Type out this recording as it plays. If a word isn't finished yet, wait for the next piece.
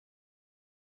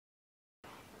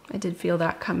I did feel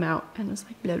that come out and was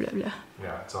like blah, blah, blah.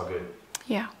 Yeah, it's all good.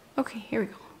 Yeah, okay, here we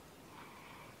go.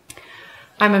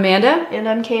 I'm Amanda. And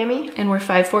I'm Cami. And we're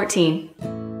 514.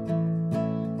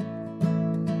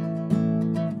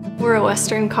 We're a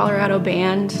Western Colorado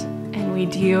band, and we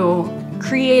do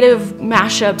creative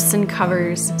mashups and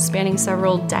covers spanning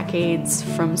several decades,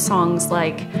 from songs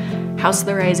like House of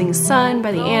the Rising Sun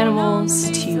by The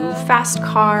Animals to Fast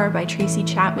Car by Tracy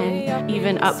Chapman,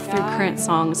 even up through current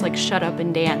songs like Shut Up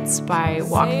and Dance by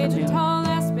Walk the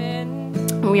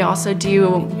Moon. We also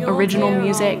do original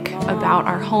music about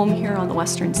our home here on the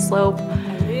Western Slope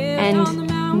and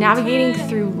navigating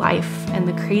through life and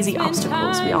the crazy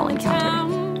obstacles we all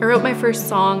encounter. I wrote my first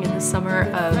song in the summer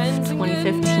of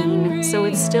 2015, so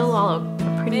it's still all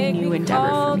a pretty new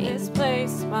endeavor for me.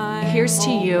 Here's to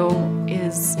You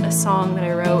is a song that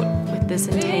I wrote with this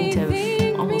intent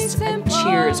of almost a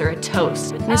cheers or a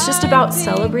toast. And it's just about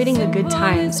celebrating the good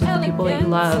times with the people that you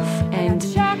love and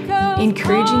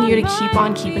encouraging you to keep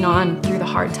on keeping on through the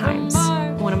hard times.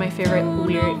 One of my favorite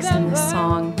lyrics in this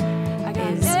song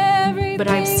is, "But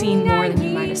I've seen more than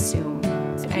you might assume."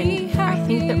 And I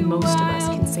think that most of us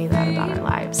can say that about our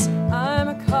lives.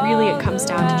 Really, it comes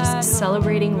down to just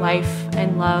celebrating life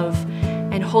and love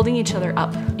and holding each other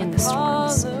up in the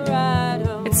storms.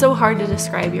 It's so hard to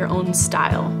describe your own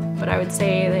style, but I would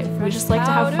say that we just like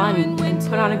to have fun and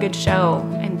put on a good show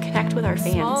and connect with our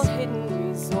fans.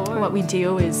 What we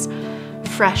do is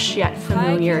fresh yet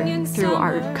familiar through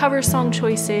our cover song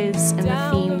choices and the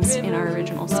themes in our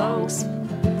original songs.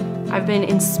 I've been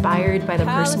inspired by the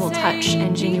personal touch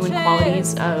and genuine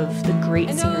qualities of the great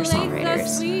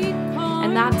singer-songwriters.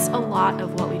 And that's a lot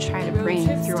of what we try to bring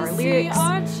through our lyrics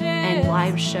and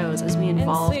live shows as we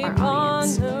involve our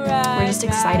audience. We're just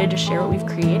excited to share what we've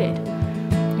created.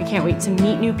 We can't wait to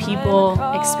meet new people,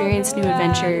 experience new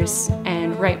adventures,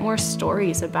 and write more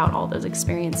stories about all those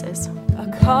experiences.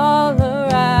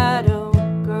 Colorado.